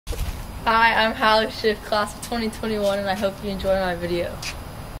Hi, I'm Hallie Schiff, class of 2021, and I hope you enjoy my video.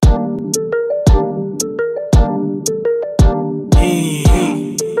 Hey,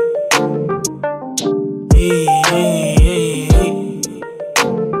 hey. Hey, hey, hey, hey.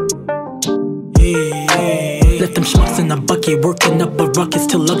 Hey, hey. Left them schmucks in a bucket, working up a ruckus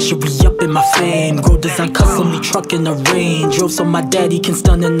till luxury up in my fame. Grow design custom, truck in the range. Drove so my daddy can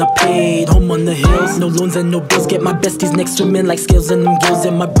stun in the paid. Home on the hills, no loans and no bills. Get my besties next swimming like scales in them gills.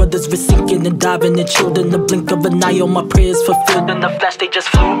 And my brothers were sinking and diving and chilled in the blink of an eye. All my prayers fulfilled in the flash, they just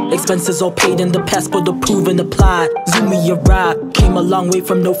flew. Expenses all paid and the passport approved and applied. Zoomy arrived, came a long way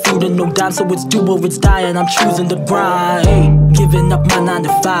from no food and no dime. So it's do or it's die and I'm choosing the grind. Hey, giving up my 9 to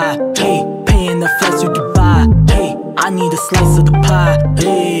 5. Hey, paying the flights to Dubai. Hey, I need a slice of the pie.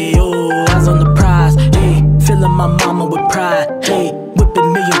 Hey, oh, eyes on the prize. Hey, filling my mama with pride. Hey, whipping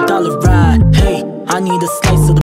 $1 million ride. Hey, I need a slice